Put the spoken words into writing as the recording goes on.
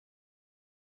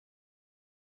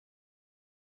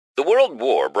The World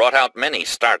War brought out many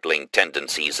startling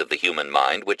tendencies of the human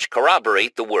mind which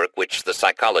corroborate the work which the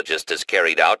psychologist has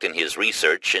carried out in his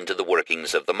research into the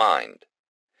workings of the mind.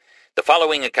 The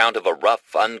following account of a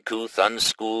rough, uncouth,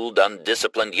 unschooled,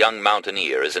 undisciplined young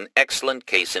mountaineer is an excellent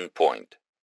case in point.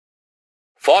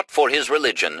 Fought for his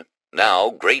religion, now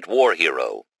great war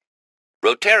hero.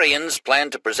 Rotarians plan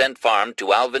to present farm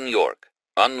to Alvin York,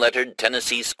 unlettered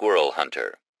Tennessee squirrel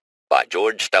hunter, by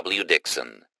George W.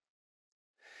 Dixon.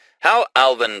 How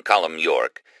Alvin Colum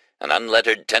York, an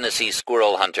unlettered Tennessee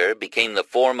squirrel hunter, became the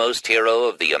foremost hero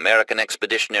of the American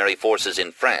expeditionary forces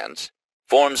in France,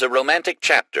 forms a romantic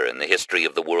chapter in the history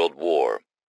of the World War.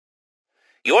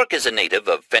 York is a native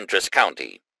of Fentress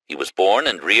County. He was born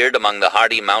and reared among the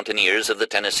hardy mountaineers of the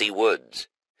Tennessee woods.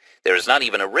 There is not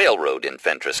even a railroad in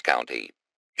Fentress County.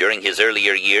 During his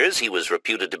earlier years, he was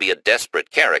reputed to be a desperate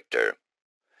character.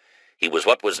 He was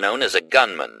what was known as a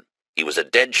gunman. He was a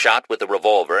dead shot with a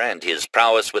revolver, and his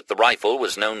prowess with the rifle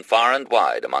was known far and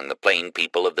wide among the plain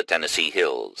people of the Tennessee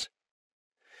hills.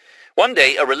 One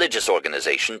day, a religious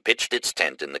organization pitched its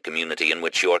tent in the community in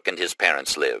which York and his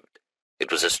parents lived.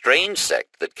 It was a strange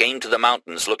sect that came to the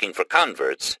mountains looking for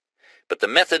converts, but the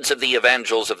methods of the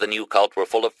evangels of the new cult were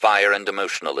full of fire and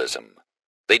emotionalism.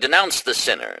 They denounced the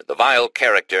sinner, the vile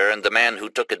character, and the man who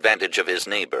took advantage of his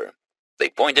neighbor. They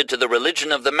pointed to the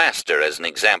religion of the Master as an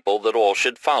example that all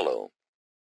should follow.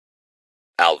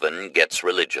 Alvin gets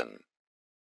religion.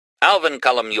 Alvin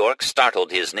Colum York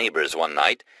startled his neighbors one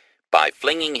night by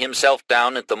flinging himself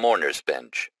down at the mourner's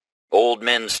bench. Old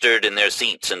men stirred in their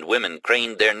seats and women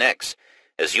craned their necks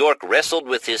as York wrestled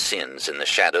with his sins in the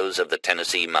shadows of the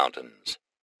Tennessee mountains.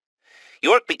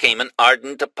 York became an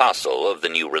ardent apostle of the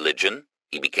new religion.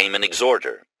 He became an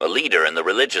exhorter, a leader in the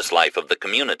religious life of the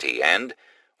community, and,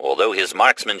 although his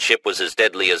marksmanship was as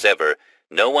deadly as ever,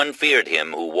 no one feared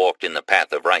him who walked in the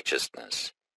path of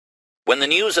righteousness. When the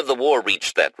news of the war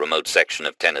reached that remote section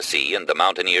of Tennessee and the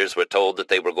mountaineers were told that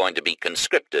they were going to be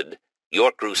conscripted,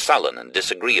 York grew sullen and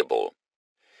disagreeable.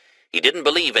 He didn't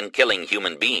believe in killing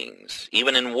human beings,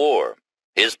 even in war.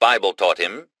 His Bible taught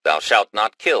him, "Thou shalt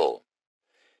not kill."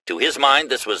 To his mind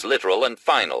this was literal and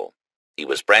final. He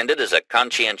was branded as a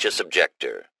conscientious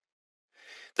objector.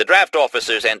 The draft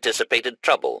officers anticipated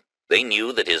trouble. They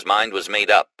knew that his mind was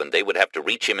made up, and they would have to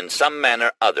reach him in some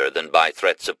manner other than by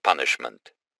threats of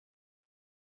punishment.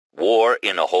 War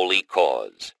in a holy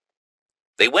cause.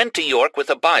 They went to York with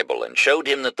a Bible and showed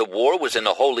him that the war was in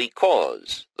a holy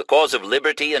cause, the cause of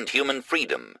liberty and human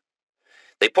freedom.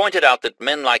 They pointed out that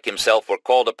men like himself were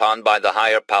called upon by the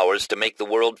higher powers to make the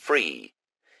world free,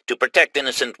 to protect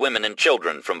innocent women and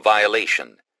children from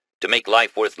violation, to make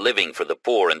life worth living for the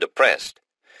poor and oppressed,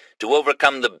 to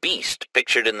overcome the beast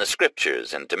pictured in the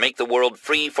Scriptures, and to make the world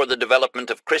free for the development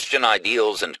of Christian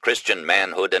ideals and Christian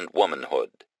manhood and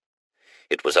womanhood.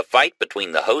 It was a fight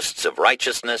between the hosts of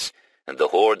righteousness and the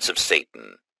hordes of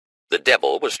Satan. The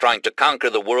devil was trying to conquer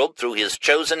the world through his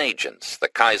chosen agents, the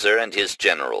Kaiser and his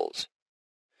generals.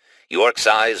 York's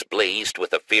eyes blazed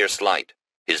with a fierce light.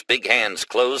 His big hands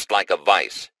closed like a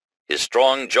vice. His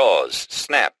strong jaws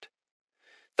snapped.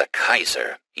 "The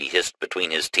Kaiser," he hissed between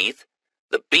his teeth.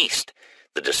 "The beast,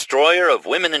 the destroyer of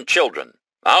women and children.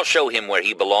 I'll show him where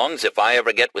he belongs if I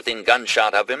ever get within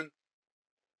gunshot of him."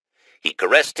 He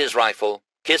caressed his rifle,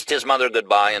 kissed his mother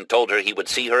goodbye, and told her he would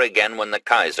see her again when the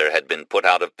Kaiser had been put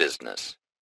out of business.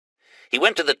 He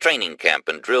went to the training camp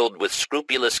and drilled with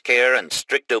scrupulous care and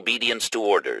strict obedience to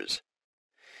orders.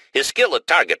 His skill at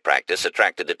target practice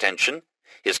attracted attention.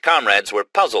 His comrades were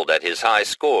puzzled at his high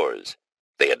scores.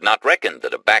 They had not reckoned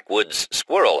that a backwoods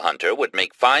squirrel hunter would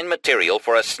make fine material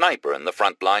for a sniper in the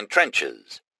front-line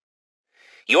trenches.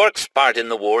 York's part in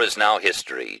the war is now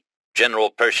history. General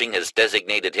Pershing has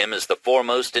designated him as the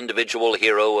foremost individual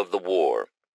hero of the war.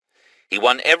 He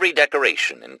won every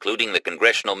decoration, including the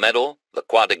Congressional Medal, the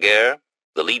Croix de Guerre,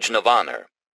 the Legion of Honor.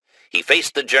 He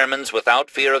faced the Germans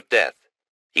without fear of death.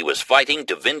 He was fighting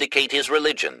to vindicate his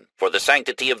religion, for the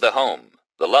sanctity of the home,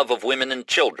 the love of women and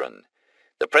children,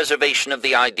 the preservation of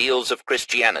the ideals of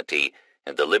Christianity,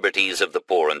 and the liberties of the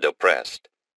poor and oppressed.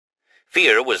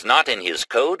 Fear was not in his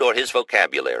code or his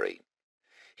vocabulary.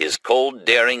 His cold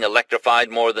daring electrified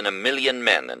more than 1,000,000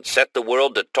 men and set the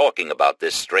world to talking about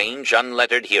this strange,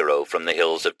 unlettered hero from the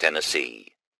hills of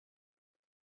Tennessee.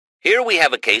 Here we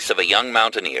have a case of a young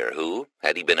mountaineer who,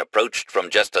 had he been approached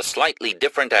from just a slightly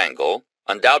different angle,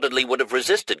 undoubtedly would have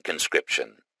resisted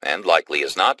conscription, and, likely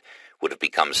as not, would have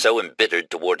become so embittered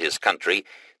toward his country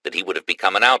that he would have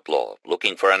become an outlaw,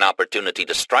 looking for an opportunity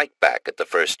to strike back at the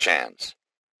first chance.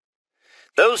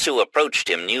 Those who approached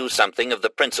him knew something of the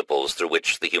principles through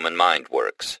which the human mind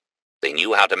works. They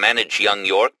knew how to manage young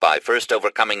York by first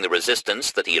overcoming the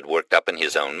resistance that he had worked up in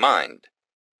his own mind.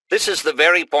 This is the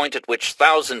very point at which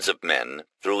thousands of men,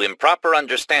 through improper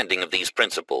understanding of these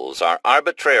principles, are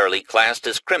arbitrarily classed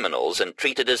as criminals and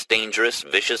treated as dangerous,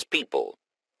 vicious people.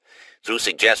 Through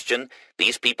suggestion,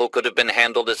 these people could have been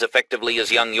handled as effectively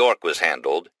as young York was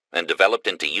handled, and developed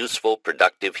into useful,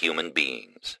 productive human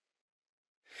beings.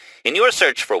 In your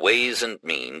search for ways and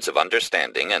means of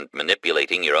understanding and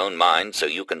manipulating your own mind so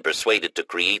you can persuade it to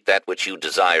create that which you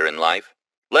desire in life,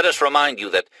 let us remind you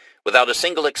that, without a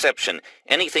single exception,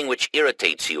 anything which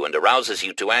irritates you and arouses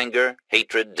you to anger,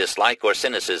 hatred, dislike, or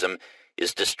cynicism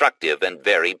is destructive and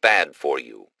very bad for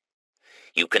you.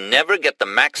 You can never get the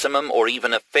maximum or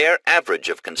even a fair average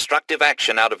of constructive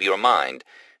action out of your mind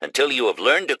until you have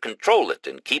learned to control it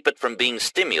and keep it from being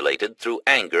stimulated through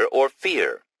anger or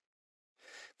fear.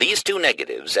 These two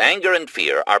negatives, anger and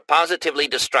fear, are positively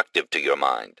destructive to your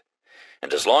mind,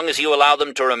 and as long as you allow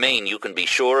them to remain, you can be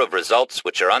sure of results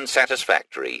which are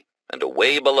unsatisfactory and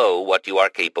way below what you are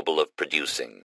capable of producing.